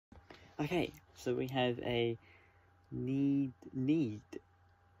Okay, so we have a Need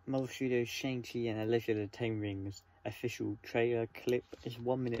Marvel Studios Shang-Chi and the Legend of the Ten Rings official trailer clip. It's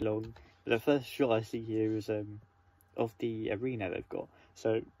 1 minute long, but the first shot I see here is of the arena they've got.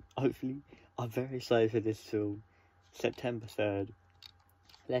 So hopefully, I'm very excited for this film. September 3rd.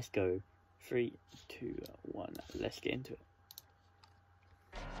 Let's go. 3, 2, 1. Let's get into it.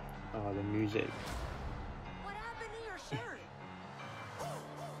 Oh, the music. What happened to your shirt?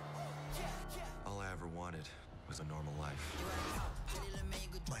 All I ever wanted was a normal life.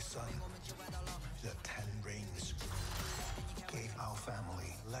 My son, the Ten Rings, gave our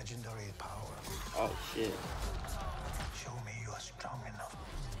family legendary power. Oh shit. Show me you are strong enough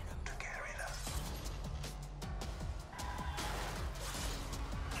to carry them.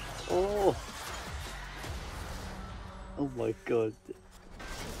 Oh! Oh my god.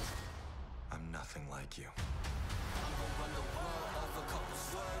 I'm nothing like you.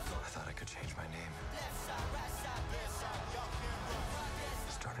 I thought I could change my name.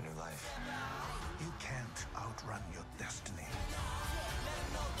 Start a new life. You can't outrun your destiny.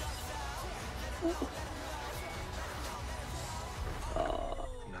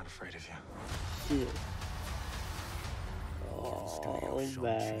 I'm not afraid of you. Shit. Oh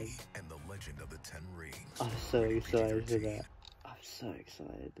man. And the Legend of the Ten Rings. I'm so excited for that. I'm so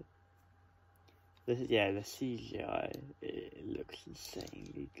excited. The CGI, it looks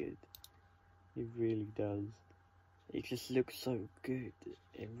insanely good. It really does. It just looks so good.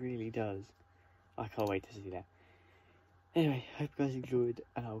 It really does. I can't wait to see that. Anyway, hope you guys enjoyed,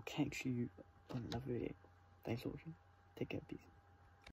 and I'll catch you on another video. Thanks for watching. Take care, peace.